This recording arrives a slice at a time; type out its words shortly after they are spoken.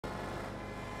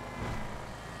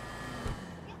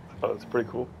Oh, that's pretty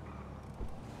cool.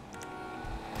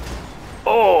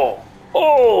 Oh!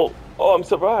 Oh! Oh, I'm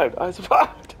survived. I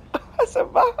survived. I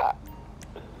survived.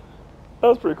 That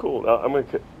was pretty cool. Now, I'm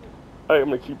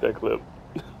gonna keep that clip.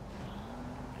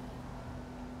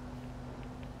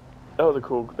 That was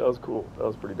cool. That was cool. That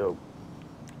was pretty dope.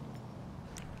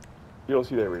 You don't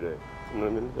see that every day. You know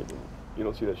what I mean? Like, you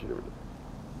don't see that shit every day.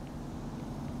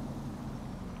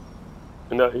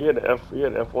 And now he had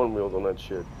F1 wheels on that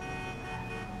shit.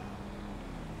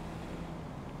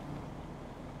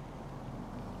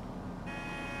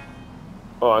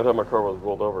 Oh, I thought my car was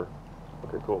rolled over.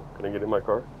 Okay, cool. Can I get in my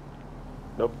car?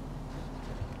 Nope.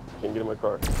 Can't get in my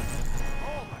car.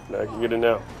 Now I can get in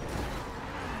now.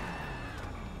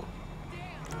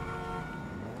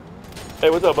 Hey,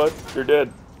 what's up, bud? You're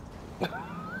dead. That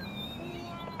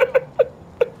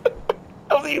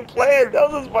wasn't even planned. That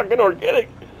was just fucking organic.